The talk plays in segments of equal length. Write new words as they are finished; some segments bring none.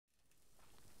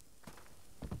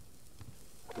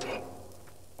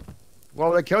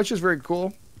Well, that couch is very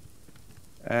cool.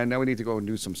 And now we need to go and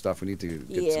do some stuff. We need to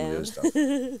get some of the other stuff.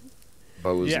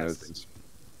 Bows and other things.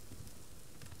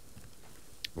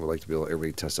 We'd like to be able to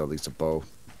everybody test out at least a bow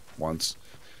once.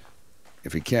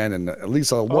 If we can, and at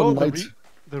least one light.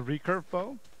 The recurve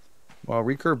bow? Well,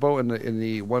 recurve bow in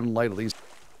the one light at least.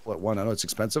 What one? I know it's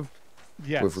expensive.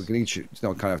 Yes. But if we can each,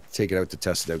 kind of take it out to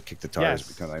test it out, kick the tires,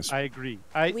 it'd be kind of nice. I agree.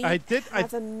 We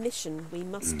have a mission. We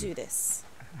must do this.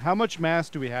 How much mass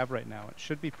do we have right now? It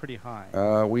should be pretty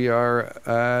high. We are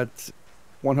at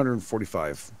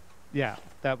 145. Yeah,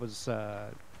 that was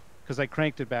because I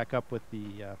cranked it back up with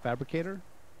the fabricator.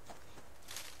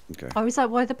 Okay. Oh, is that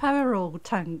why the power all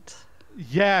tanked?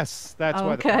 Yes, that's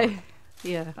why. Okay.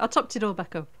 Yeah, I topped it all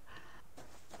back up.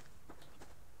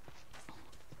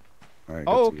 All right,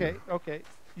 oh, okay, okay.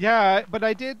 Yeah, but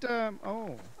I did.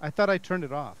 Oh, I thought I turned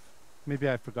it off. Maybe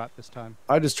I forgot this time.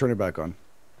 I just turned it back on.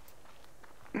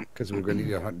 Because we're going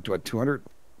to need 200.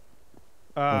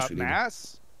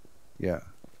 Mass? Yeah.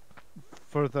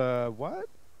 For the what?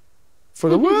 For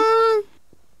the what?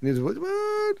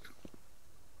 What?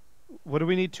 What do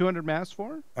we need 200 mass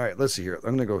for? All right, let's see here. I'm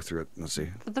going to go through it. Let's see.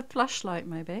 For the flashlight,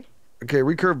 maybe. Okay,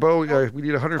 recurve bow. We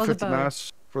need 150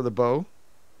 mass for the bow.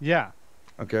 Yeah.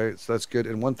 Okay, so that's good.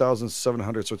 And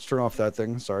 1,700. So let's turn off that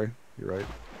thing. Sorry, you're right.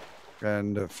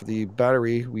 And for the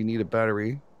battery, we need a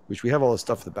battery, which we have all the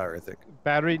stuff for the battery, I think.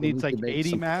 Battery needs like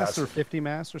 80 mass or 50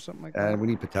 mass or something like that. And we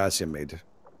need potassium made.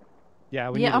 Yeah,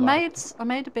 we need I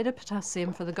made a bit of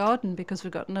potassium for the garden because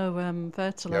we've got no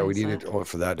fertilizer. Yeah, we need it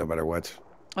for that no matter what.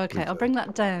 Okay, I'll bring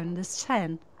that down. There's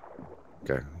 10.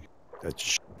 Okay.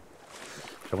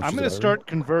 I'm going to start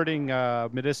converting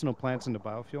medicinal plants into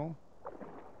biofuel.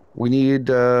 We need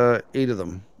 8 of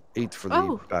them. 8 for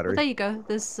the battery. Well, there you go.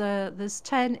 There's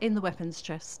 10 in the weapons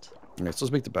chest. Okay, so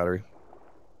let's make the battery.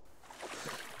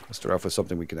 Let's start off with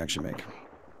something we can actually make.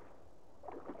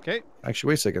 Okay. Actually,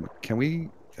 wait a second. Can we...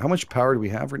 How much power do we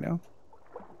have right now?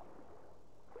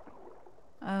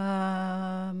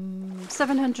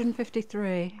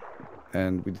 753.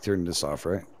 And we turned this off,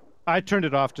 right? I turned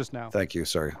it off just now. Thank you.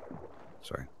 Sorry.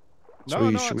 No,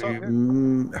 it's all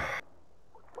good.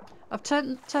 I've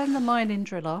turned the mining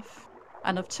drill off,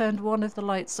 and I've turned one of the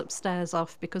lights upstairs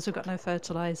off because we've got no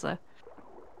fertilizer.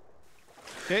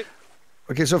 Okay.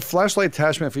 Okay, so flashlight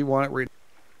attachment, if we want it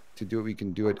to do it, we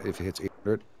can do it. If it hits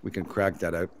 800, we can crack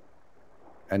that out.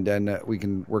 And then we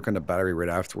can work on the battery right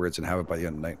afterwards and have it by the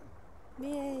end of the night.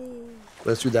 Yay.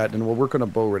 Let's do that, and we'll work on a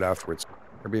bow right afterwards.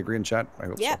 Everybody agree in chat? I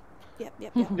hope so.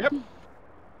 Yep.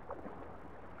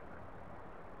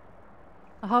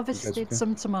 I harvested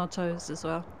some tomatoes as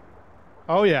well.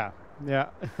 Oh yeah.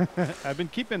 I've been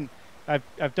keeping.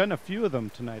 I've done a few of them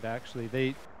tonight actually.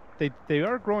 They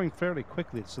are growing fairly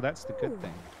quickly, so that's the good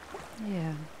thing.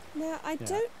 Yeah. Now I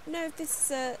don't know if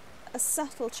this is a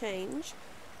subtle change,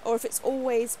 or if it's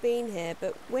always been here.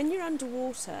 But when you're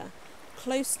underwater,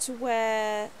 close to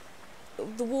where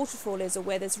the waterfall is, or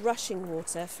where there's rushing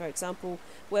water, for example,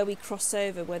 where we cross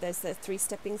over, where there's the 3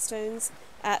 stepping stones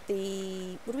at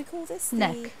the, what do we call this?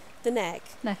 Neck. The neck.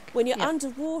 When you're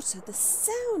underwater, the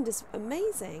sound is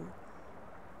amazing.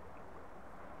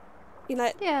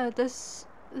 Yeah, there's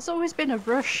always been a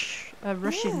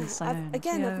rushing sound.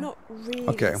 I've not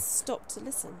really stopped to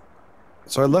listen.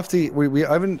 So I left the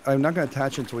I'm not going to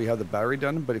attach it until we have the battery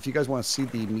done, but if you guys want to see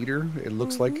the meter, it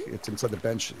looks like it's inside the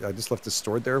bench. I just left it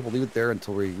stored there. We'll leave it there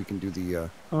until we can do the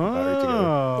battery together.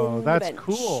 Oh, that's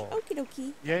cool. Okie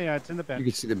dokie. Yeah, it's in the bench. You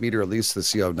can see the meter at least to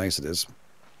see how nice it is.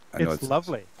 I know it's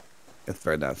lovely. It's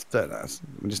very nice. Very nice.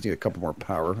 We just need a couple more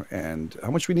power. And how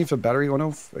much we need for the battery,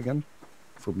 Ono, again?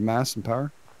 For mass and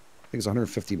power? I think it's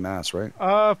 150 mass, right?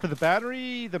 For the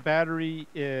battery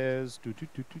is...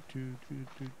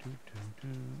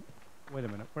 Wait a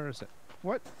minute, where is it?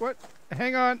 What?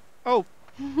 Hang on. Oh,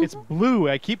 it's blue.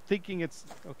 I keep thinking it's...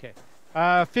 Okay.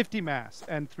 50 mass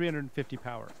and 350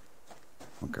 power.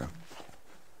 Okay.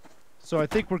 So I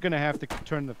think we're going to have to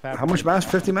turn the fabric... How much mass?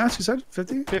 50 mass, you said?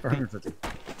 50? 50. Or 150?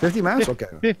 50 mass? Okay.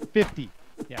 50.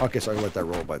 Yeah. Okay, so I can let that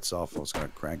roll by itself. I was going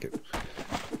to crank it.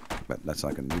 But that's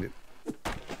not going to need it.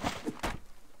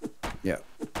 Yeah.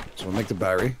 So we'll make the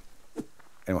battery. And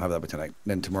we'll have that by tonight.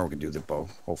 Then tomorrow we can do the bow,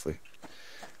 hopefully.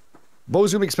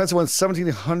 Bow's going to be expensive one,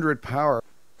 1,700 power.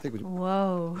 I think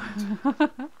Whoa.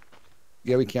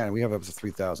 Yeah, we can. We have up to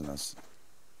 3,000.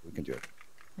 We can do it.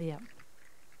 Yeah.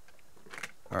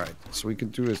 All right. So we can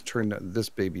do is turn this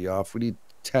baby off. We need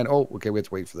 10. Oh, okay. We have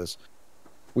to wait for this.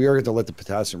 We are going to let the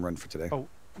potassium run for today. Oh.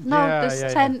 No,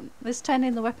 there's 10. Yeah. There's 10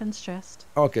 in the weapons chest.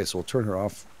 Okay, so we'll turn her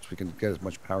off so we can get as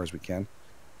much power as we can.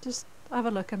 Just have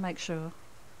a look and make sure.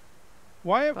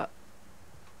 Why?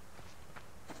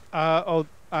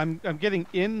 I'm getting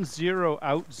in 0,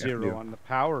 out 0 yeah. on the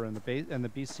power and the base and the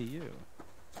BCU.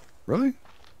 Really?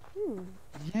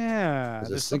 Yeah, Is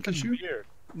it there's sync something issue? weird.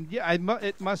 Yeah,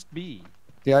 it must be.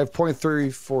 Yeah, I have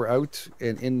 0.34 out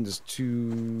and in is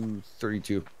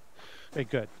 232. Okay,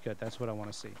 good. That's what I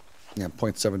want to see. Yeah,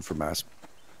 0.7 for mass.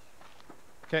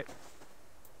 Okay.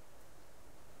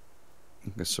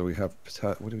 Okay, so we have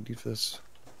what do we need for this?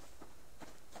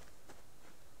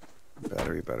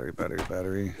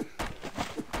 Battery.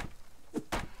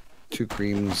 2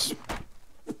 creams.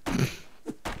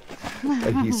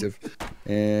 Adhesive.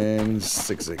 And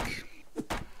 6 zinc.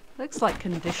 Looks like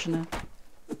conditioner.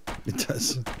 It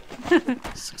does.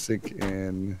 6 zinc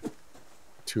and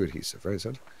 2 adhesive, right? Is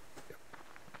that?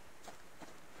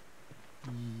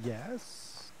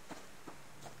 Yes.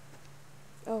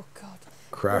 Oh God.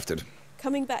 Crafted.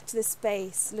 Coming back to this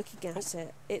base, looking at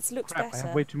it, it's looked Crap, I better.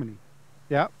 have way too many.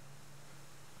 Yeah.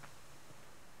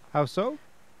 How so?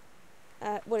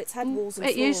 Well, it's had walls and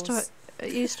It floors.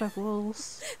 used to have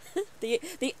walls.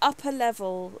 The upper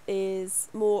level is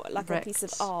more like a piece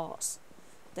of Wrecked. art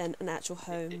than an actual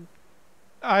home.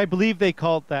 I believe they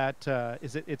called that.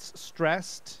 It's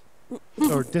stressed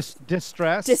or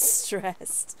distressed.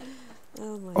 Distressed.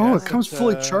 Oh my Oh, God. it comes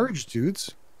fully charged,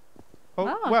 dudes.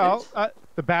 Oh, Oh, well, good.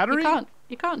 the battery.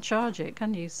 You can't charge it,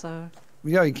 can you? So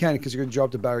Yeah, you can because you're gonna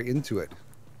drop the battery into it.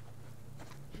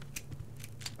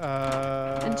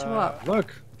 into what?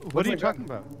 Look. What are you my talking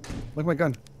gun. about? Look at my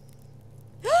gun.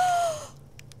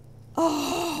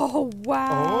 Oh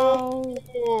wow!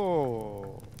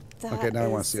 Oh. Okay, now I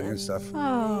wanna see the new stuff.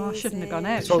 Oh, I shouldn't have gone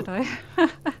out, amazing. should I?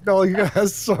 No, you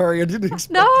guys. Sorry, I didn't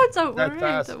expect. No, don't that worry.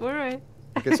 fast. Don't worry.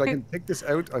 Okay, so I can take this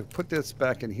out. I put this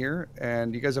back in here,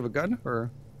 and you guys have a gun, or?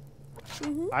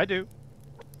 I do.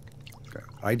 Okay,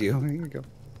 I do. Here you go.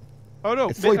 Oh no!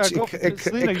 It's fully, Selena, it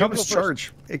you comes go first.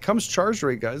 charged. It comes charged,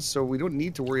 right, guys? So we don't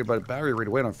need to worry about a battery right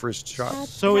away on first shot.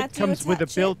 So How it do you comes with a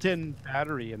attach it? built-in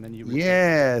battery, and then you.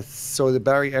 Yes. So the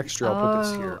battery extra, I'll put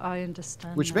this here, I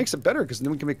understand. which now. makes it better because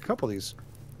then we can make a couple of these.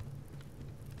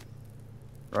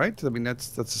 Right? I mean,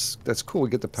 that's cool. We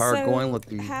get the power So going. Let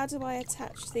the how do I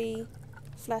attach the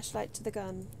flashlight to the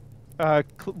gun?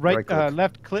 Right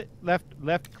click.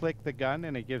 Left click the gun,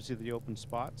 and it gives you the open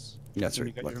spots. That's Then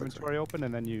right. you got Left your click, inventory open,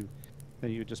 and then you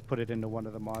just put it into one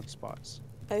of the mod spots.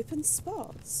 Open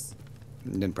spots.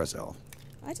 and then press L.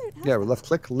 I don't have. Yeah, left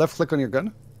click on your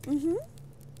gun, Mm-hmm.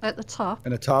 At the top.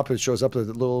 and at the top it shows up the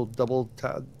little double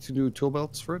tab, 2 new tool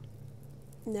belts for it.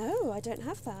 No, I don't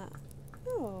have that.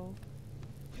 Oh.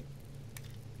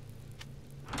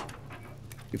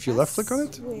 If you left click on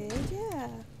it, Weird, yeah.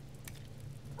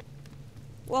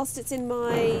 Whilst it's in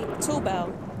my tool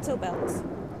belt. Yeah,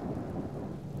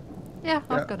 Yeah.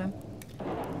 I've got him.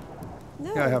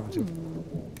 No. yeah, I have it too.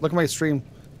 Look at my stream.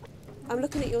 I'm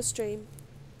looking at your stream.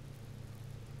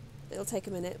 It'll take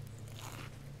a minute.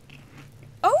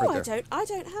 Oh, Right there. I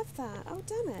don't have that. Oh,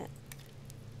 damn it.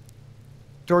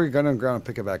 Throw your gun on the ground and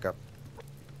pick it back up.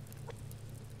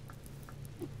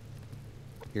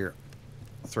 Here,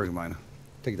 I'll throw you mine.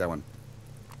 Take that one.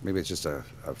 Maybe it's just a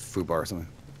food bar or something.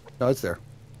 No, it's there.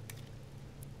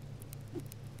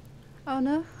 Oh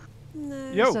no.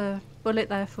 No. Yo. There's a bullet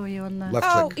there for you on there. Left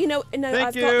Oh, click. you know, Thank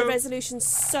I've got the you. resolution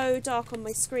so dark on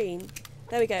my screen.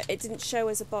 There we go. It didn't show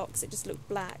as a box. It just looked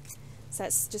black. So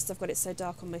it's just I've got it so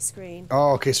dark on my screen.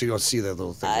 Oh, okay, so you don't see that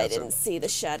little thing. I That's it. didn't see the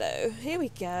shadow. Here we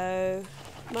go.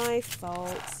 My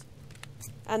fault.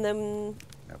 And then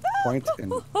Yeah, point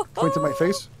to my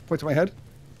face. Point to my head.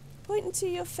 pointing to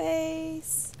your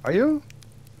face. Are you?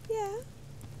 Yeah.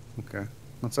 Okay.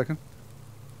 1 second.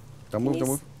 Don't Can move. you Don't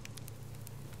move.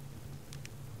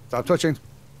 Stop touching.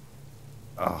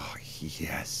 Oh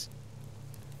yes.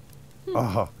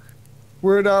 Oh,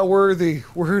 we're not worthy.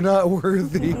 We're not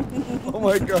worthy. Oh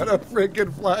my god, a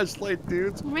freaking flashlight,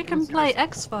 dudes. We can play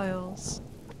X-Files.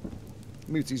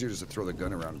 Maybe it's easier just to throw the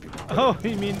gun around people. Oh,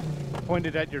 you mean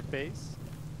pointed at your face?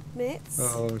 Mitts.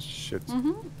 Oh shit. There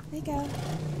you go.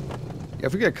 Yeah,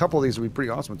 if we get a couple of these, it'd be pretty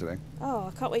awesome today.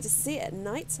 Oh, I can't wait to see it at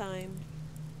night time.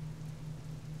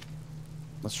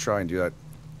 Let's try and do that.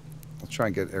 Let's try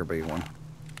and get everybody one.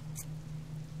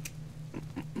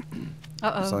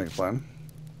 Uh Sound oh. like a plan?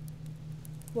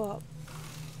 What?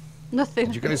 Nothing.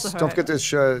 Did you guys It's don't alright. forget this?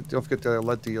 Don't forget to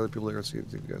let the other people there see you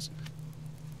guys.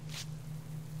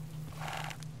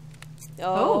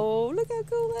 Oh, look how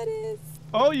cool that is.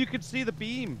 Oh, you could see the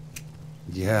beam.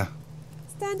 Yeah.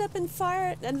 Stand up and fire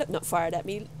it. And look, not fire it at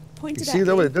me. Point You it see at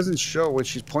though, me. it doesn't show when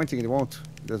she's pointing. It won't.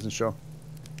 It doesn't show.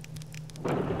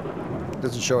 It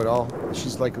doesn't show at all.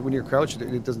 She's like when you're crouched,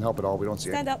 it doesn't help at all. We don't see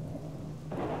Stand it. up.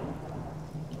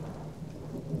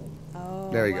 Oh,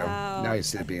 There you wow. go. Now you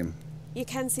see the beam. You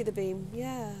can see the beam.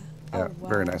 Yeah. Yeah, Oh, wow.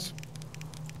 very nice.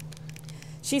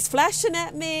 She's flashing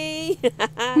at me.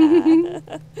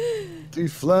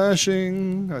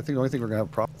 Deflashing. I think the only thing we're gonna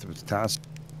have problems with is task.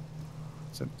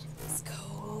 That's it. It's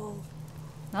cool.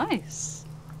 Nice.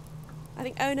 I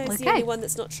think Ohno's the Okay. only one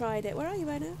that's not tried it. Where are you,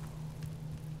 Ohno?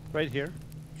 Right here.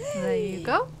 There you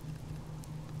go.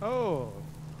 Oh.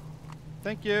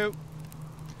 Thank you.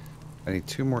 I need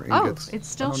 2 more Oh, ingots. it I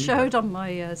still don't need showed on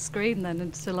my screen then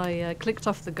until I clicked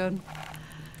off the gun.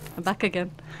 I'm back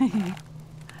again.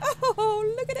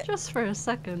 Oh, look at it. Just for a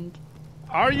second.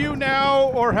 Are you now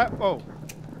or have... Oh.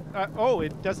 Oh,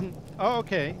 it doesn't... Oh,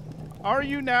 okay. Are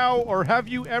you now or have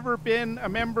you ever been a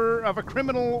member of a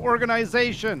criminal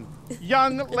organization?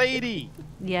 Young lady.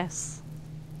 Yes.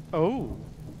 Oh.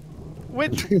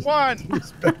 Which one?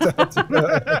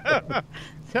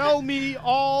 Tell me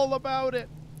all about it.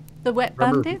 The wet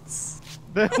Remember- bandits?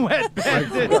 The wet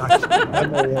bandit.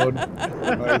 I'm alone.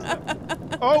 Nice.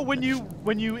 Oh, when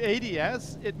you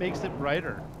ADS, it makes it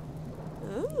brighter.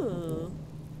 Oh.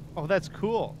 Oh, that's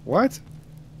cool. What?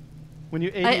 When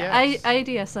you ADS.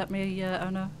 ADS at me, oh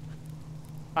no.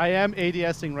 I am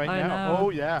ADSing right I now. know. Oh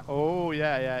yeah. Oh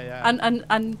yeah.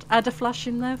 And add a flash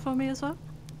in there for me as well.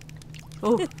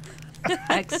 Oh,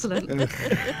 excellent.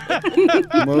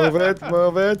 Move it,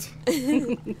 move it.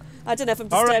 I don't know if I'm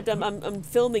All right. disturbed. I'm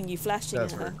filming you flashing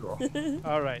That's at very her. cool.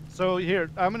 All right. So here,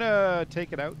 I'm gonna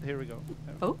take it out. Here we go.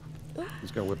 Oh,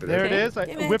 He's gonna whip it There out. it is. I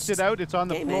GameEdged. whipped it out. It's on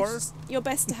the floor. GameEdged, you're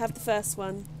best to have the first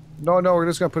one. No, we're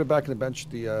just gonna put it back in the bench,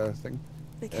 the thing.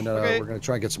 Okay. And Okay. we're gonna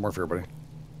try and get some more for everybody.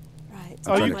 Right.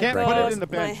 Oh, you my can't put it God, in the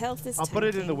My bench. health is I'll put it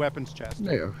in the tanking. weapons chest.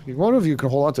 Yeah, one of you can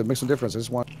hold on to it, make some difference. I just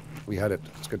want we had it.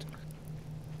 It's good.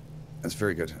 That's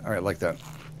very good. All right, like that.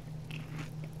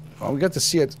 Oh, we got to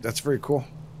see it. That's very cool.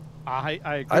 I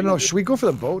agree. I don't know. Should we go for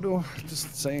the bow, though?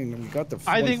 Just saying. We got the.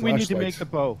 I one think we need to flashlight. make the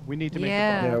bow. We need to make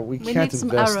yeah. the bow. Yeah, we we can't need some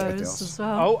invest anything arrows else. as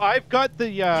well. Oh, I've got the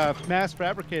mass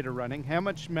fabricator running. How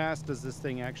much mass does this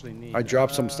thing actually need? I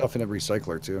dropped some stuff in a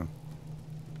recycler too.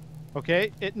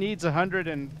 Okay, it needs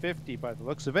 150 by the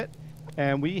looks of it,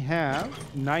 and we have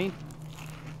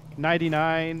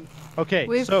 99. Okay,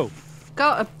 We've so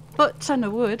got a butt ton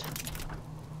of wood.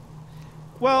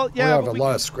 well, yeah, have but a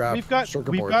lot of scrap We've got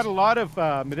circuit we've boards. got a lot of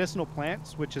medicinal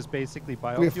plants, which is basically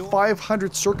We have biofuel.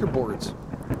 500 circuit boards.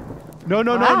 No,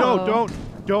 Wow.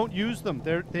 don't use them.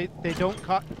 They don't.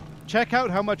 Check out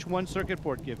how much one circuit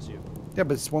board gives you. Yeah,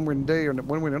 but it's one way in a day or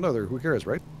one way in another. Who cares,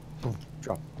 right? Boom,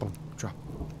 drop, boom, drop.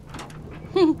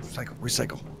 Recycle,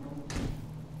 recycle.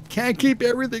 Can't keep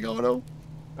everything, Otto.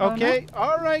 Oh, no? Okay,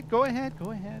 all right, go ahead.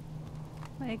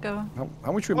 There you go.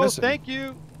 How much we Oh, missing? thank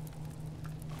you.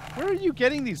 Where are you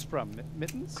getting these from,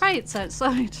 Mittens? Crates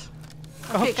outside.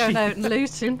 Oh, Keep going gee. out and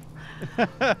looting.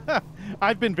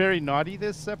 I've been very naughty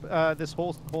this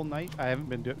whole night. I haven't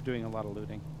been doing a lot of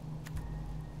looting.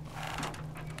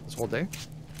 This whole day?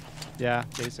 Yeah,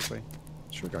 basically.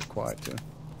 Sure got quiet too.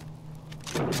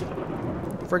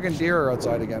 Friggin' deer are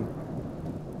outside again.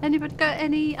 Anybody got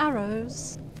any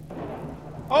arrows?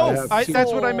 Oh, have two.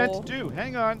 that's what I meant to do.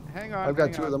 Hang on. I've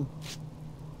got 2 of them.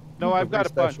 No, They're I've got a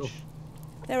very bunch. special.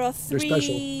 There are They're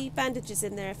 3 bandages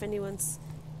in there if anyone's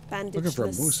bandageless. Looking for a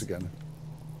moose again.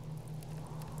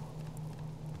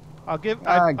 I'll give. Get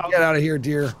out of here,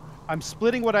 deer. I'm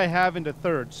splitting what I have into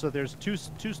thirds, so there's two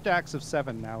stacks of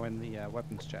 7 now in the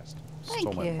weapons chest. Stole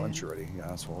Thank my you. lunch already, you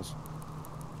assholes.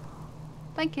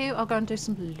 Thank you. I'll go and do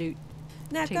some loot.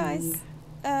 Now, Ting.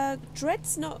 guys,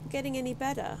 Dread's not getting any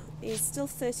better. He's still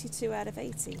 32 out of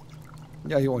 80.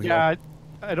 Yeah, he won't heal. Yeah,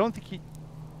 I don't think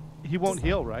he won't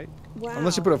heal, right? Wow.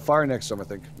 Unless you put a fire next to him, I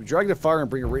think. We drag the fire and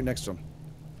bring it right next to him.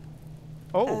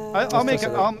 Oh, Uh, I'll make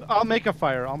that's a, a- I'll make a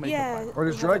fire. I'll make a Yeah. fire. Or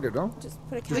just drag it, no? Just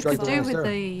put a We Just drag could the do ones with there.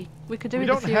 the. We could do We with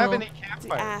don't the fuel. have any the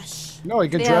campfires. ash. No, you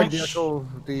can The drag the ash. actual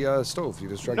stove. You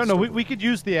just drag No, the no, stove. we could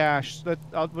use the ash.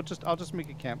 I'll just make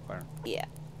a campfire. Yeah.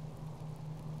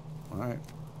 All right.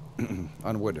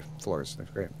 On wood floors.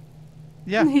 That's great.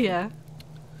 Yeah. Yeah.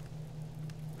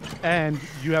 And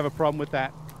you have a problem with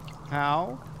that?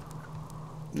 How?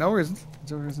 No, there isn't.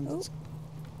 There isn't. Oh.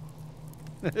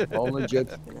 It's all legit.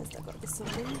 And has that got to be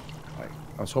something?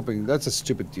 I was hoping that's a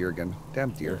stupid deer again. Damn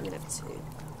deer. I'm going to have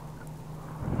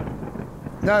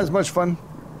 2. Not as much fun.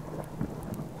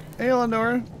 Hey,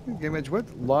 Eleanor. GameEdged what?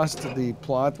 Lost the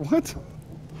plot. What?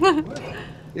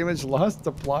 GameEdged lost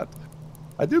the plot.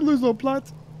 I did lose no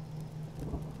plot.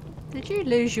 Did you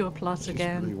lose your plot I really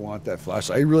again? want that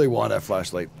flashlight. I really want that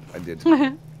flashlight. I did.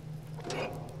 I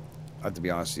have to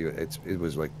be honest with you. It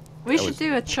was like. We that should was-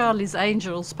 do a Charlie's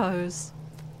Angels pose.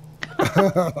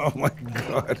 Oh my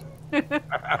god.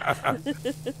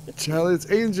 Charlie's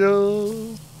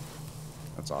Angel.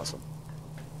 That's awesome.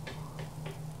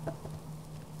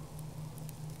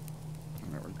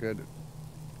 good.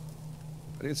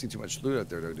 I didn't see too much loot out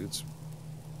there, though, dudes.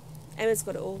 Emma's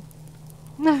got it all.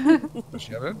 Does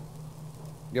she have it?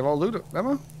 You have all loot,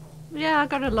 Emma? Yeah, I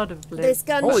got a lot of loot. There's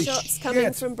Holy gunshots coming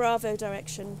shit. from Bravo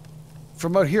direction.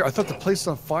 From out here, I thought the place was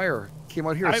on fire. Came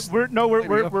out here.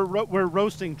 We're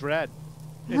roasting Dread.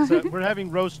 It's we're having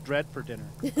roast Dread for dinner.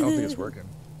 I don't think it's working.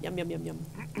 Yum, yum, yum,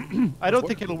 yum. I don't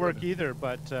think it'll work either,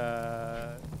 but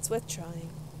It's worth trying.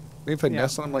 Maybe if I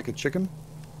nest on him like a chicken?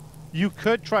 you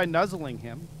could try nuzzling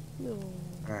him. No.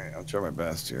 Alright, I'll try my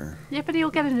best here. Yeah, but he'll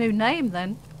get a new name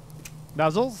then.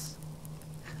 Nuzzles?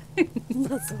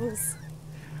 Muzzles.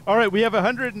 All right, we have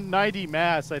 190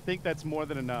 mass. I think that's more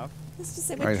than enough. Let's just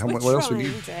say Alright, we're what trying, else we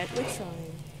need? Dread. We're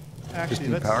trying. Actually, Just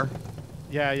need let's, power?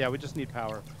 Yeah, we just need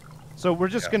power. So we're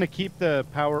just Yeah. going to keep the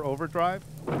power overdrive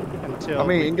until... How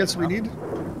many ingots do we need?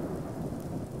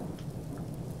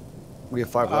 We have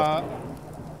 5 left.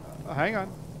 Hang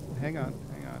on.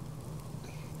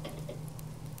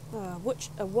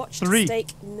 A watched 3. steak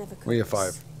never cooks. We have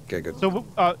 5. Okay, good.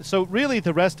 So really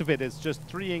the rest of it is just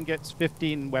 3 ingots,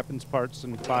 15 weapons parts,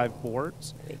 and 5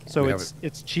 boards. So We have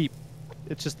it's cheap.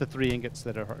 It's just the 3 ingots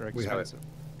that are We have it. expensive.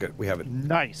 Good, we have it.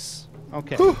 Nice.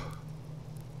 Okay. Whew.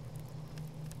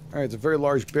 Alright, it's a very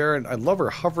large bear, and I love her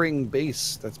hovering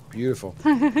base. That's beautiful.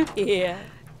 Yeah.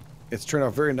 It's turned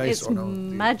out very nice. It's Oh, no,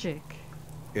 magic.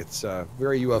 It's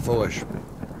very UFO-ish.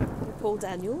 Paul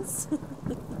Daniels.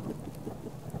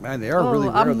 Man, they are really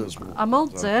rare, those. I'm all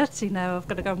dirty now. I've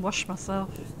got to go and wash myself.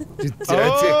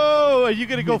 Oh, are you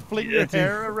going to go flick your Dirty.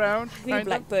 hair around? Read kind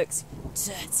black of? books.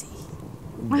 Dirty.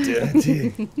 Dirty.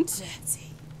 Dirty.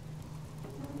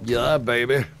 Yeah,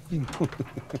 baby.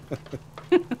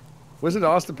 Was it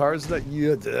Austin Powers that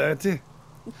you dirty?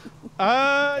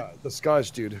 The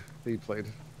Scottish dude that he played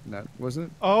in that, wasn't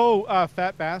it? Oh,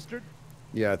 fat bastard.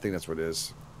 Yeah, I think that's what it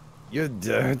is. You're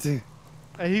dirty.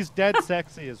 He's dead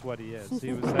sexy is what he is. That's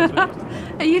what he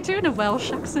is. Are you doing a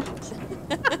Welsh accent?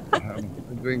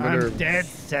 I'm doing better. I'm dead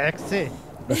sexy.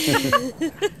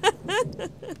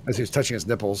 As he was touching his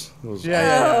nipples. It was,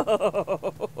 Yeah.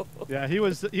 Yeah, he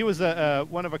was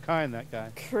one of a kind, that guy.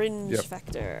 Cringe Yep.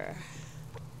 factor.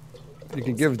 You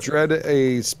can give Dread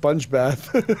a sponge bath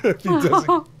if he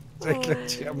doesn't take a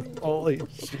gem. Holy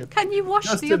shit. Can you wash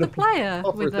Just the in other a- player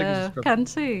Oh, for with a a second.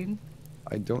 canteen?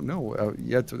 I don't know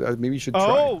yet. Maybe you should try.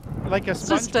 Oh, like a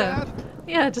sponge Just bath?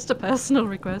 yeah, just a personal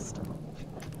request.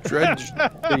 Dread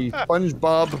the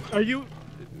SpongeBob. Are you,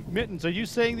 Mittens? Are you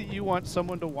saying that you want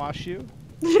someone to wash you?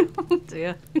 Oh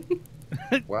dear.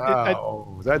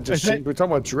 Wow, that just we were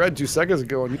talking about Dread 2 seconds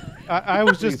ago. And I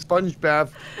was just sponge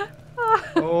bath.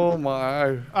 Oh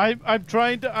my! I'm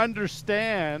trying to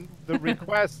understand the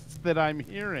requests that I'm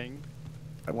hearing.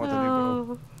 I want the new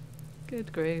bow. Oh,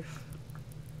 good grief.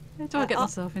 How do I get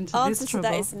myself into Answer this to that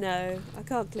trouble? is no. I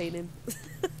can't clean him.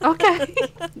 Okay,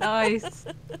 nice.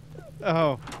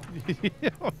 Oh,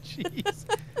 oh, jeez.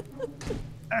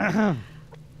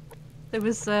 There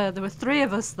were 3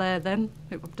 of us there then.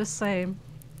 It was the same.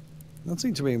 Not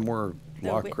seeing too many more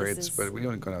No lock crates, witnesses. but we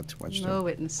don't go out too much. No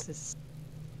witnesses.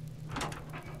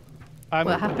 I'm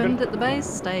What happened gonna- at the base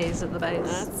stays at the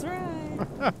base. That's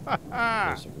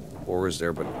right. Ores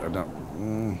there, but I'm not.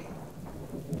 Oh,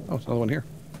 there's another one here.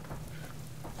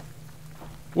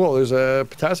 Well, there's a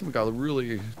potassium got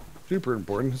really super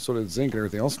important. So did zinc and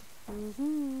everything else.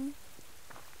 Mm-hmm.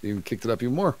 Even kicked it up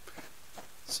even more.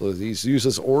 So these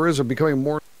useless ores are becoming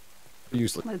more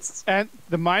useless. It's And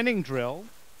the mining drill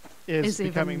is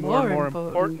even becoming more and more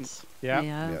important. important. Yeah.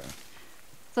 Yeah.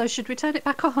 So should we turn it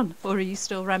back on, or are you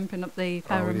still ramping up the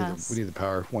power we, need mass? we need the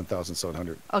power.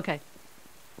 1,700. Okay.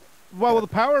 Well, the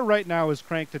power right now is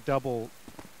cranked to double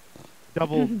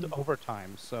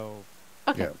overtime, so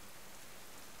Okay. Yeah.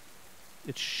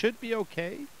 it should be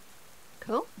okay.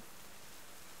 Cool.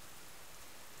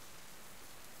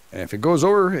 And if it goes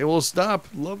over, it will stop.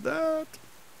 Love that.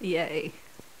 Yay.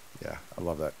 Yeah, I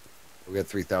love that. We got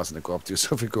 3,000 to go up to,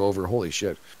 so if we go over, holy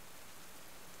shit.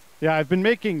 Yeah, I've been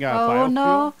making Oh biofuel.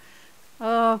 no.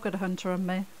 Oh, I've got a hunter on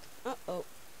me. Uh-oh.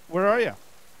 Where are you?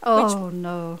 Oh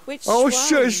no. Which Oh one?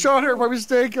 shit! I shot her by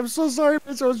mistake. I'm so sorry.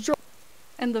 It's a shot.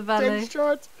 In the valley.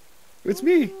 Shot. It's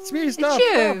me. It's me. Stop.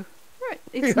 It's you. Right.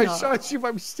 It's I not. shot you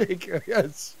by mistake.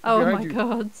 Yes. Oh behind my you.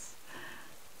 god.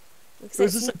 Because It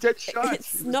was it's just a dead shot.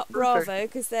 It's It was not perfect. Bravo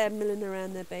because they're milling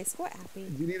around their base. Quite happy.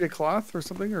 Do you need a cloth or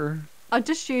something, or I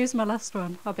just used my last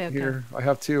one. I'll be okay. here? I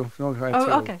have two. No, I have Oh,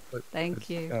 two, okay. but Thank it's-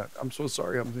 you. Yeah, I'm so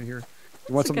sorry. I'm here.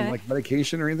 You want It's something okay. like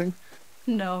medication or anything?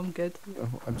 No, I'm good. Oh,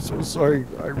 I'm so sorry.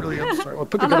 I really am sorry. Well,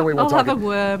 put the I'll, gun have, away while I'll have a talking.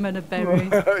 worm and a berry.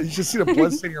 You should see the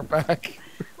blood stain in your back.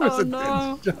 There's Oh, a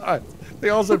no. dead shot. They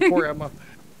all said poor Emma.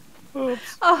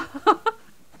 Oops.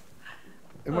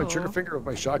 In my trigger Oh. finger with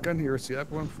my shotgun. You ever see that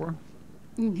one before?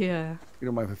 Yeah. You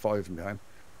don't mind if I follow you from behind?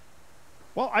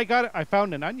 Well, I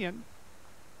found an onion,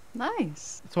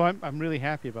 Nice. so I'm really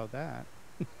happy about that.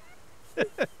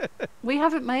 We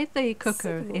haven't made the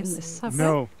cooker Sycamore in this, seeds. have we?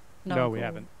 No, we cool.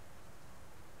 haven't.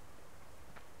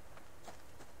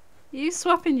 You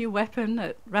swapping your weapon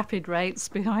at rapid rates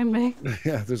behind me.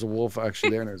 Yeah, there's a wolf actually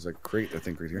there, and there's a crate I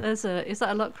think right here. Is that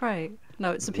a lock crate?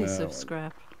 No, it's a piece No. of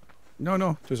scrap.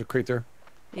 No, there's a crate there.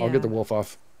 Yeah. I'll get the wolf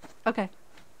off. Okay.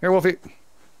 Here, Wolfie.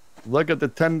 Look at the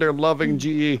tender loving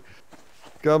GE.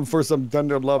 Come for some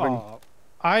tender loving.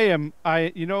 I'm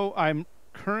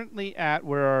currently at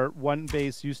where our one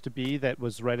base used to be that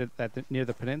was right at near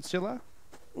the peninsula.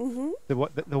 Mm-hmm.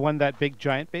 The one, that big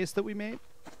giant base that we made.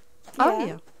 Oh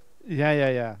yeah.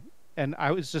 Yeah. And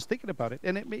I was just thinking about it,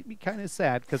 and it made me kind of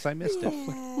sad because I missed it.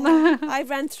 Yeah. I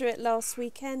ran through it last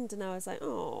weekend, and I was like,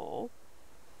 oh.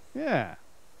 Yeah.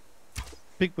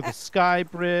 Big with a sky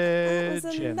bridge. It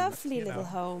was a and, lovely you little know,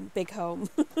 home, big home.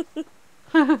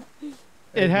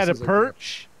 It had a This is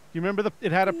perch. Do you remember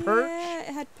it had a perch? Yeah,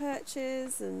 it had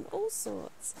perches and all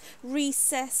sorts.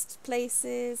 Recessed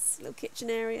places, little kitchen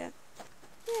area.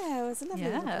 Yeah, it was a lovely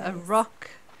little Yeah, a place. rock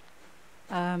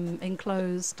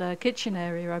enclosed kitchen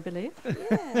area, I believe.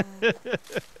 Yeah.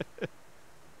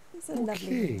 It's a lovely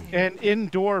Okay. little And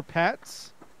indoor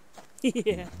pets.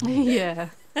 yeah. Yeah.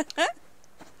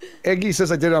 Eggy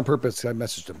says I did it on purpose. I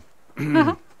messaged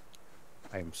him.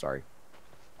 I am sorry.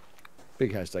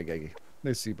 Big hashtag Eggy.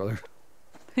 Nice to see you, brother.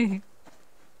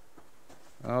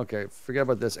 Okay, forget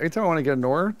about this. Anytime I want to get an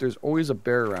ore, there's always a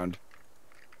bear around.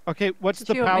 Okay, what's Did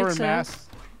the you want me power to- mass?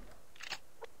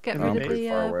 Get Oh, rid I'm of pretty the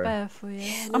far away. bear for you.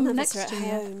 Yeah, I'm none of us next are to at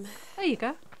you. home. There you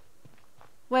go.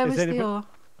 Where Is was the anybody- ore?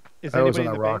 Is I was on anybody a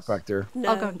in the rock base? back there. No.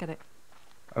 I'll go and get it.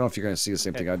 I don't know if you're going to see the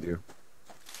same Okay. thing I do.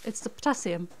 It's the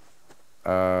potassium.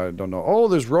 Don't know. Oh,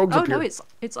 there's rogues Oh up no, here.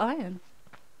 it's iron.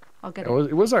 I'll get Oh,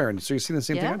 it. it was iron, so you've seen the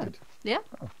same Yeah. thing I did. Yeah.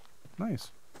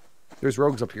 Nice. There's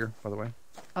rogues up here, by the way.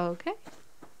 Okay.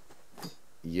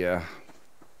 Yeah.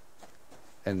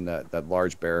 And that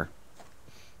large bear.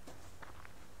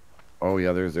 Oh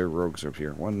yeah, there are rogues up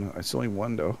here. One, I still only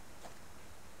one though.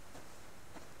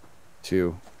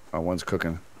 Two. One's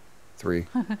cooking. Three.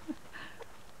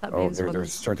 That Oh, means they're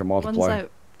one's, starting to one's multiply.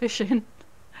 out fishing.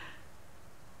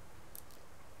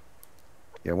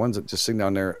 Yeah, one's just sitting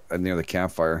down there near the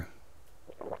campfire.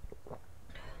 What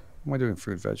am I doing?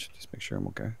 Fruit, veg. Just make sure I'm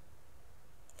okay.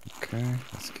 Okay,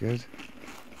 that's good.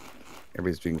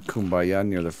 Everybody's being kumbaya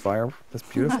near the fire. That's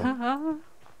beautiful.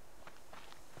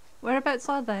 Whereabouts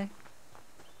are they?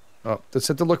 Oh, they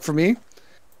said to look for me.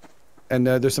 And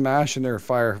there's some ash in their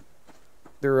fire.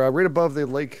 They're right above the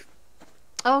lake.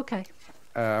 Oh, okay.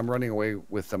 I'm running away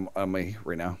with them on me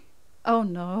right now. Oh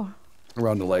no.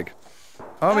 Around the lake.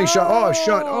 Oh, me shot. Oh,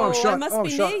 shot. Oh, shot. I must oh, be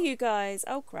shot. near you guys.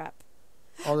 Oh, crap.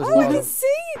 Oh, there's a Oh, I lot can of...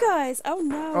 see you guys. Oh,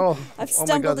 no. Oh, I've oh my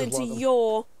stumbled God, there's a into lot of them.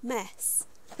 your mess.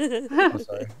 I'm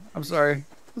sorry. I'm sorry.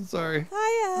 I'm sorry.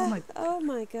 Hiya. my- Oh,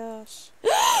 my gosh.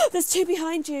 There's two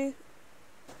behind you.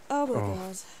 Oh, my Oh.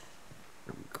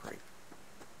 God.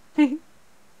 Great.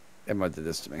 Emma did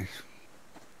this to me.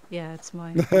 Yeah, it's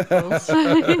mine.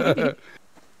 Fault.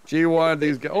 She wanted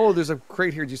these guys. Oh, there's a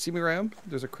crate here. Do you see me, Ram?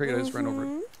 There's a crate. I just ran over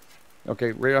it.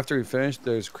 Okay, right after we finished,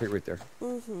 there's a crate right there.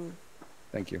 Mm-hmm.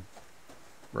 Thank you.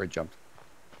 Where I jumped.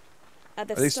 Are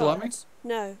they still on me?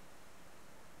 No.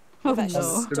 Oh They've actually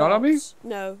no. They're not on me? stopped.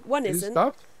 No, one Is it isn't.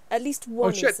 stopped? At least Oh,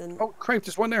 one shit. isn't. Oh, crap.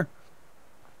 There's one there.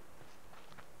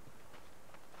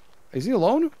 Is he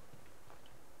alone?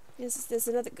 There's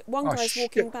another. One Oh, guy's shit.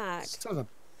 walking back. Son of a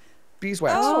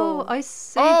beeswax. Oh, I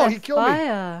see Oh, the he killed me.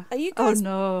 fire. Are you Oh guys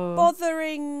no.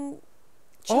 bothering?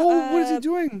 Oh, what is he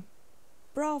doing?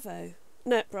 Bravo.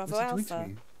 No, Bravo What's he doing to Alpha.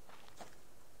 me?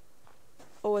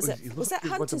 Or was Well, it? he Was that looked- he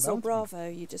Hunters wasn't or mounting. Bravo?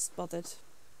 You just bothered.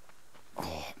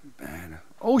 Oh, man.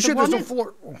 Oh, shit. There's one no in-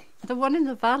 floor. Oh. The one in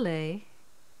the valley.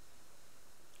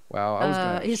 Wow, I was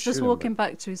going to He's just walking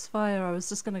back to his fire. I was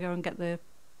just gonna go and get the.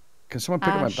 Can someone pick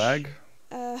up my Ash. bag?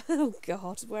 Oh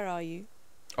God, where are you?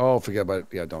 Oh, forget about it.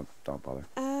 Yeah, don't bother.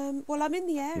 Well, I'm in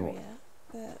the area,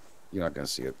 but You're not going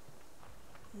to see it.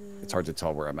 It's hard to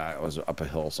tell where I'm at. I was up a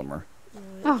hill somewhere. right,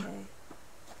 Oh.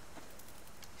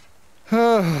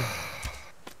 okay.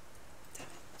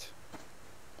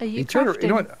 Are you He turned ar- crafting you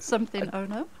know what? something? Oh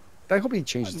no. I hope he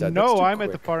changes that. That's No, too I'm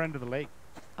at the quick. far end of the lake.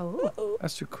 Oh. Uh-oh.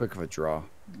 That's too quick of a draw.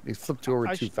 He flipped over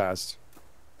I too sh- fast.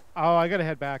 Oh, I gotta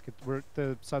head back.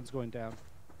 The sun's going down.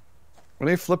 When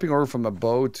they flipping over from a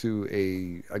bow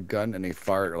to a gun and they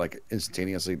fire like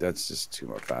instantaneously, that's just too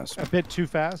much fast. A bit too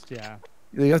fast, yeah.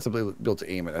 You have to be able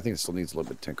to aim it. I think it still needs a little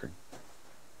bit tinkering.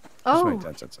 Just my Oh.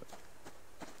 10 cents.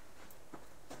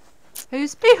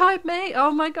 Who's behind me?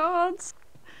 Oh my god.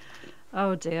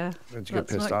 Oh dear. Did you get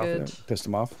That's pissed not off? good. Yeah, pissed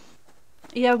him off?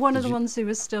 Yeah, one of Did the you- ones who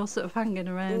was still sort of hanging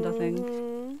around, I think.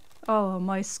 Mhm. Oh,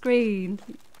 my screen.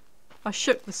 I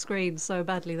shook the screen so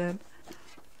badly then.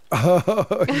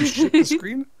 You shook the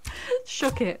screen?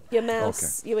 Shook it. Your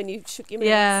mouse. You when you shook your mouse.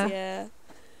 Yeah. Yeah.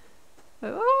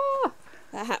 Oh.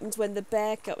 That happened when the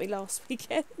bear got me last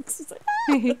weekend. It's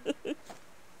like,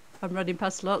 I'm running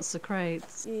past lots of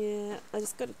crates. yeah, I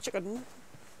just got a chicken,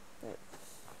 but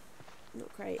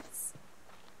not crates.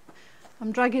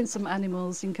 I'm dragging some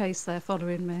animals in case they're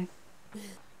following me.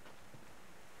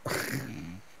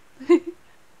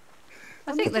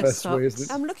 I think they've Best way, stopped.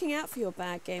 isn't it? I'm looking out for your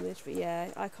bag, GameEdged, but yeah,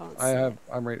 I can't see I have. it.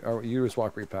 I'm right. Oh, you just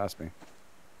walked right past me.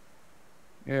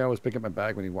 Yeah, I was picking up my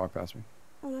bag when you walked past me.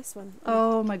 Oh, nice one.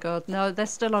 Oh my god, no, they're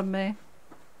still on me.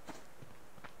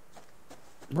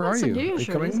 Where That's are you? unusual, are you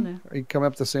coming? isn't it? Are you coming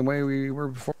up the same way we were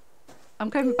before? I'm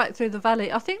coming back through the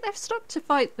valley. I think they've stopped to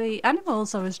fight the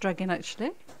animals I was dragging,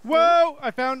 actually. Whoa!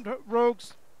 I found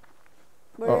rogues.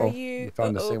 Where Uh-oh. are you?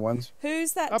 Found the Uh-oh. same ones.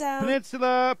 Who's that Up down?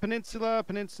 peninsula, peninsula,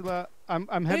 peninsula. I'm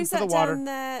heading Who's for the that water. down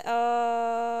there?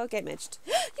 GameEdged.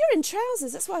 You're in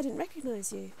trousers. That's why I didn't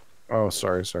recognise you. Oh,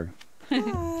 sorry.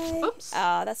 Hi. Oops.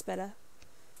 Ah, that's better.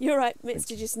 You're right, Mitz.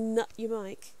 Did you just nut your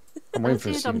mic? I'm I waiting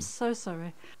for did, I'm the so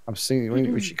sorry. I'm seeing.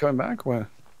 Is she coming back? What?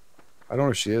 I don't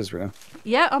know if she is right now.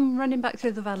 Yeah, I'm running back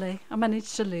through the valley. I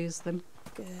managed to lose them.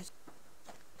 Good.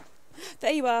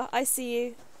 There you are. I see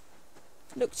you.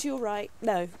 Look to your right.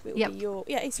 No, it will Yep. be your.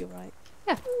 Yeah, it's your right.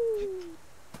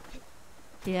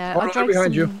 Yeah, Oh, I no, dragged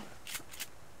behind you. some...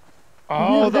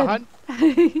 Oh, the hunt.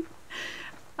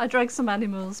 I dragged some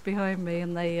animals behind me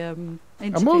and they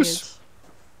interfered. moose.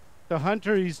 The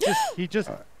hunter. He just.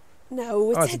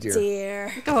 No, Oh, it's it's a a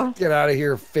deer. Go on. Get out of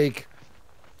here, fake.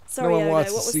 Sorry, no one Ono,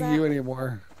 wants what to was see that? you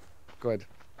anymore. Go ahead.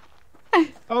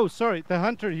 Oh, sorry. The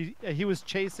hunter. He was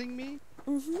chasing me,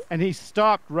 Mhm. and he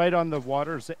stopped right on the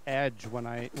water's edge when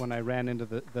I ran into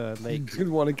the You lake.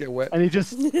 didn't want to get wet. And he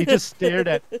just stared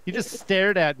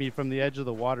at me from the edge of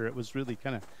the water. It was really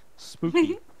kind of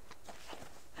spooky.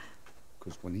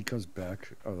 Because when he comes back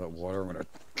out of that water, I'm gonna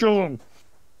kill him.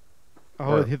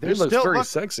 Oh, Or, they're he looks still very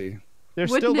sexy. they're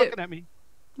Wouldn't still it- looking at me.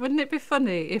 Wouldn't it be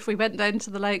funny if we went down to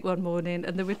the lake one morning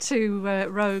and there were two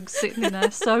rogues sitting in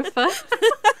a sofa?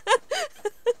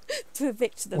 To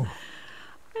evict them.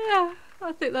 Yeah,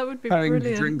 I think that would be Having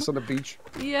brilliant. drinks on the beach.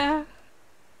 Yeah.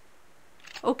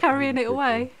 Or carrying it pretty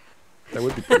away. That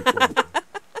would be pretty cool.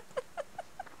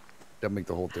 That'd make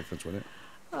the whole difference, wouldn't it?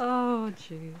 Oh,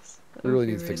 jeez. That We would really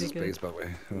be need to fix this good. base, by the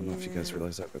way. I don't know if you guys Yeah.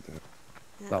 realize that, but not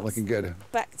That's looking good.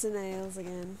 Back to nails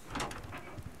again.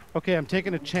 Okay, I'm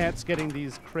taking a chance getting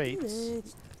these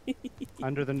crates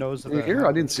under the nose of Are you the. here?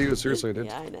 I didn't see you. Seriously, I did.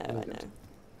 Yeah, I know.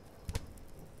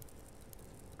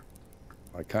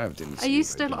 I kind of didn't see Are you but I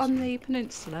still did on see. the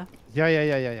peninsula?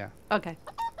 Yeah. Okay.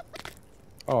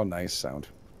 Oh, nice sound.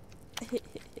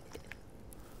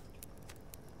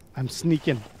 I'm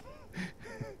sneaking.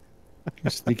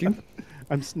 You're sneaking?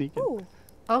 I'm sneaking. Ooh,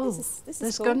 Oh, this is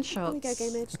there's cool. gunshots. Here we go,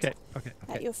 GameEdged. Okay.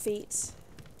 At your feet.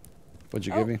 What'd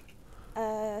you Oh. give me?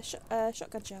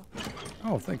 Shotgun shell.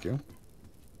 Oh, thank you.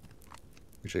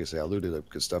 Usually I say I looted up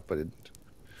good stuff, but I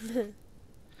didn't.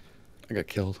 I got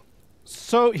killed.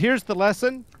 So here's the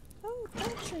lesson. Oh,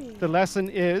 battery. The lesson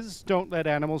is don't let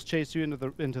animals chase you into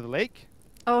the lake,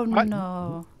 Oh, What?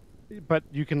 no. but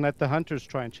you can let the hunters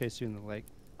try and chase you in the lake.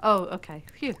 Oh, okay.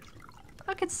 Phew.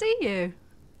 I can see you.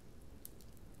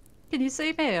 Can you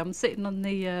see me? I'm sitting on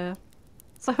the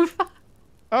sofa.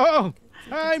 Oh,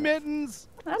 hi Mittens.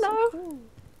 Hello. Cool.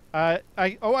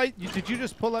 Did you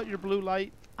just pull out your blue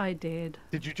light? I did.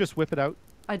 Did you just whip it out?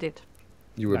 I did.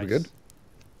 You were Nice. good?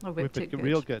 I whipped it good.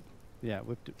 real good. Yeah,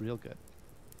 whipped it real good.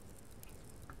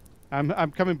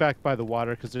 I'm coming back by the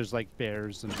water because there's like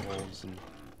bears and wolves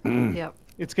and Yep.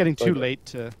 it's getting too Okay. late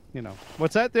to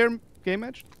What's that there,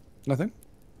 GameEdged? Nothing?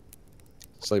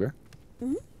 Slaver?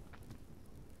 Mhm.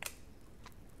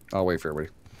 I'll wait for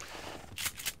everybody.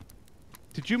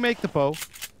 Did you make the bow?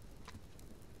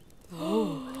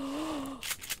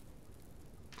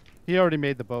 He already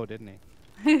made the bow, didn't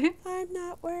he? I'm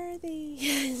not worthy.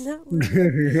 I'm not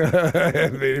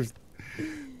worthy.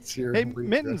 It's here. Hey,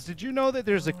 Mittens, did you know that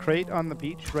there's a crate on the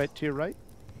beach right to your right?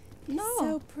 He's No.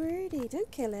 so pretty. Don't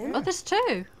kill him. Oh, there's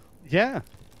two. Yeah,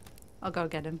 I'll go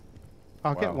get him.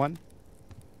 I'll get Wow. one.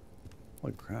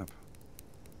 Holy crap.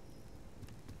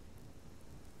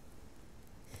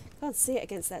 Can't see it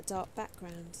against that dark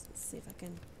background. Let's see if I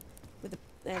can.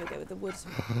 There we go with the wood.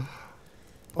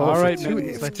 All for right, two,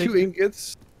 Mittens, for I two think-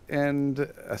 ingots and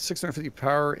a 650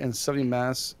 power and 70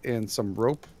 mass and some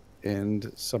rope.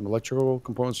 and some electrical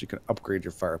components. You can upgrade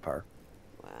your firepower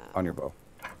Wow. on your bow.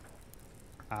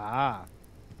 Ah.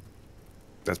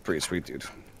 That's pretty sweet, dude.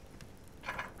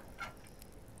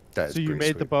 That is So you pretty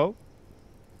made the sweet. bow?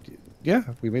 Yeah,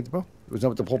 we made the bow. Was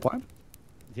that the whole plan?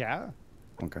 Yeah.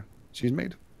 Okay. She's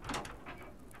made.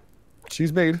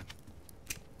 She's made.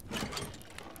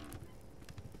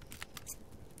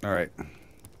 All right.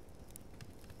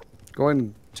 Go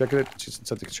and check it. She's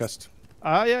inside the chest.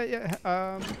 Yeah.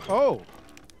 Oh.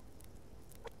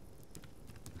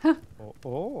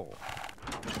 Oh.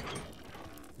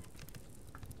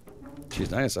 She's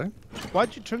nice, eh?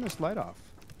 Why'd you turn this light off?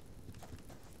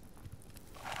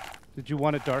 Did you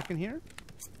want it dark in here?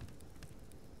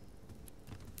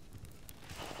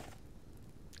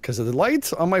 Because of the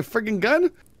light on my friggin'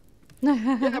 gun?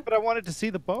 Yeah, but I wanted to see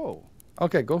the bow.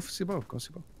 Okay, go see bow. Go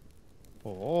see bow.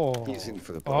 Oh. Easy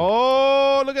for the bow.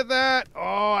 Oh, look at that.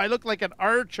 Oh, I look like an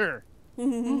archer.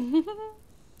 You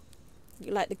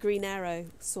like the Green Arrow,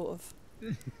 sort of.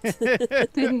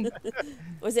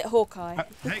 Or is it Hawkeye?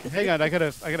 Hang on, I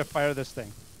gotta fire this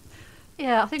thing.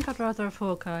 Yeah, I think I'd rather have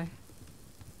Hawkeye.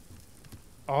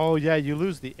 Oh yeah, you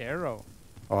lose the arrow.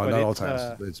 Oh, But not all it's,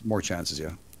 times. It's more chances,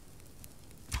 yeah.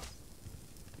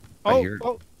 Oh, hear it.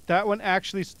 oh, that one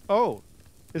actually. Oh,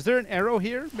 is there an arrow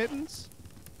here, Mittens?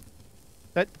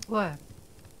 That Where?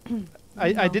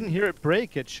 I No. didn't hear it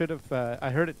break. It should have.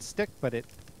 I heard it stick, but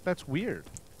that's weird.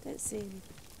 Don't see any.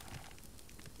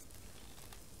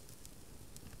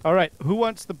 All right, who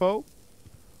wants the bow?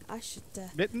 I should.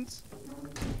 Mittens?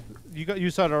 You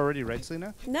saw it already, right,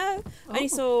 Selena? No, I only Oh.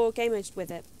 saw GameEdged with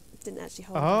it. Didn't actually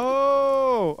hold it.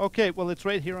 Oh, okay. Well, it's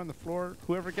right here on the floor.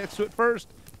 Whoever gets to it first.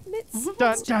 Mitts, Dun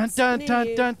Mitts, dun Mitts, dun near dun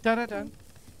you. dun dun dun dun.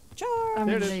 Charge. I'm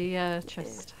There in it the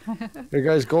chest. Hey,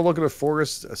 guys, go look at the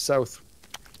forest south.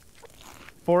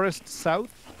 Forest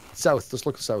south. South. Let's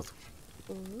look south.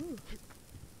 Ooh.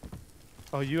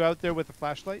 Oh, you out there with the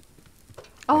flashlight?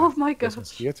 Oh my You guys can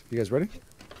gosh. see it? You guys ready?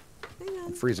 Hang on.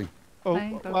 I'm freezing. Oh,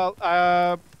 Hang on.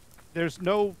 well, there's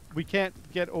no. We can't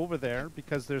get over there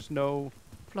because there's no.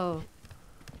 Floor.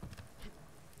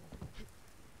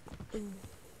 Yeah.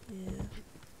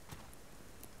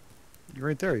 You're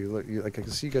right there. You like I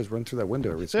can see you guys run through that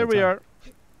window every There single we time. are.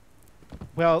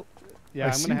 Well, yeah, I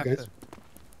I'm see gonna you have guys. to.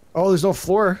 Oh, there's no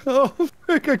floor. Oh,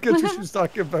 I get what she's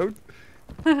talking about.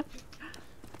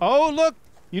 Oh, look!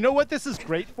 You know what this is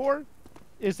great for?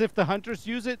 Is if the hunters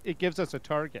use it, it gives us a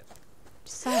target.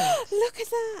 Sad. Look at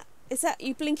that. Is that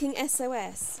you blinking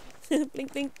SOS?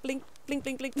 Blink, blink, blink, blink,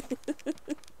 blink, blink.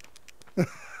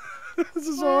 This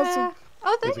is awesome.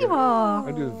 Oh, there you are.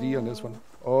 I do a V on this one.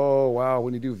 Oh wow,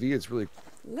 when you do V, it's really.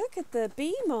 Look at the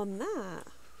beam on that.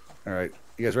 All right,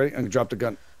 you guys ready? I'm gonna drop the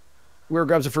gun. Whoever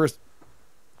grabs it first.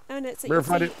 Oh no, it's at Where your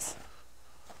find it? feet.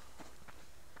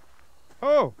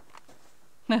 Oh,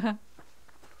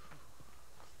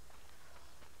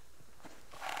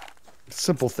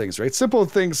 Simple things, right? Simple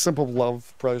things, simple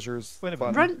love, pleasures, Wait a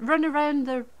fun. Run around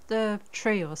the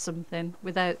tree or something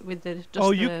with the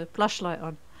Oh, you- the flashlight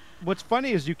on. what's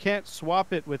funny is you can't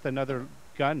swap it with another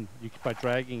gun by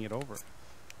dragging it over.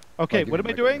 Okay, give what you am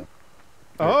I my gun doing?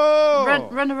 now. Oh,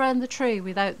 Run around the tree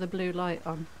without the blue light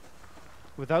on.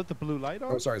 without the blue light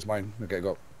on. Oh, sorry, it's mine. Okay,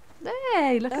 go.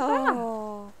 Hey, look at that.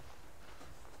 Oh.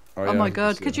 Oh yeah, my I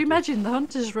god, see could it. you imagine the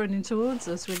hunters running towards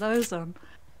us with those on?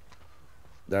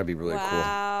 That'd be really cool.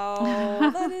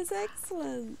 Wow, that is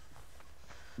excellent.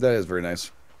 That is very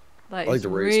nice. That like is the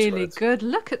rays to really it. good.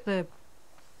 Look at the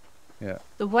Yeah.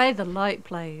 way the light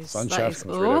plays. Sun That shaft is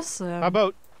comes right out. awesome. How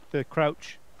about the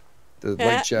crouch? The Yeah,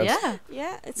 light shafts. Yeah.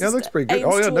 Yeah, it's Yeah, it just looks pretty good. aims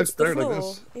Oh, yeah, it towards looks the better like floor.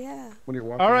 this. Yeah. When you're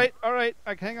walking. All right.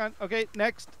 Hang on. Okay,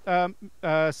 next,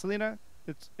 Selena,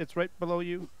 it's right below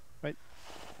you, right?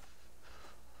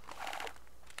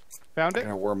 Found I'm it.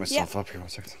 gonna warm myself up here 1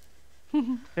 second.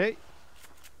 Okay.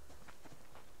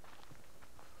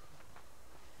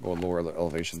 Go lower the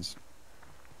elevations.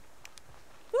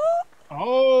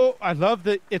 Oh, I love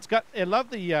the. I love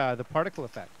the particle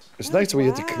effect. It's nice the way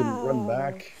you have to run Wow.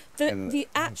 back. The and the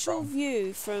no actual problem.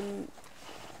 view from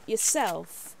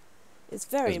yourself is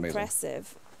very It's amazing.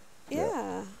 impressive. Yeah.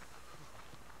 Yeah.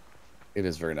 It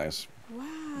is very nice. Wow.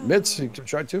 Mitts, you can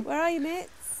try too. Where are you,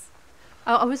 Mitts?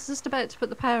 Oh, I was just about to put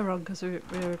the power on because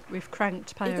we've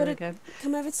cranked power gotta- again.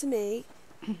 Come over to me.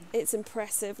 It's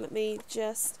impressive. Let me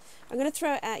just. I'm going to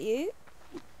throw it at you.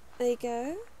 There you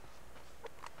go.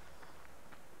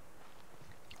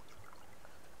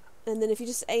 And then if you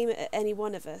just aim it at any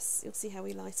one of us, you'll see how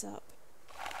we light up.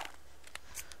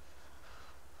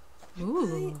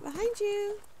 Ooh. Behind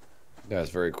you. Yeah,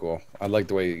 it's very cool. I like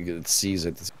the way it sees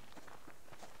it.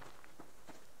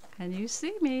 Can you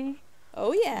see me?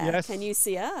 Oh yeah. Yes. Can you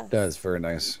see us? That is very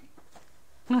nice.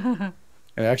 And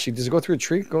actually, does it go through a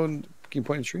tree? Can you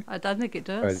point a tree? I don't think it It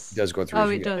does. does go through Oh, a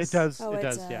tree. it yeah. does. It does. Oh, it it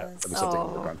does. Yeah. does. That'd be something to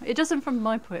work Oh, on. it doesn't from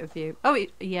my point of view. Oh,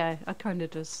 yeah, it kind of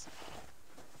does.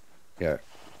 Yeah.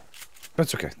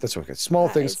 That's okay. That's okay. Small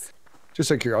That things. is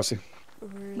Just out of curiosity.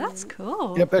 That's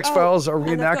cool. Yep, X-Files are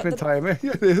and I've got reenactment the- time.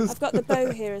 It is. I've got the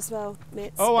bow here as well,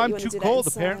 Mitz. Oh, but I'm you wanna too do that cold.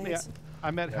 inside. Apparently,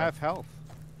 I'm at Yeah. half health.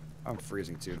 I'm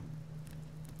freezing too.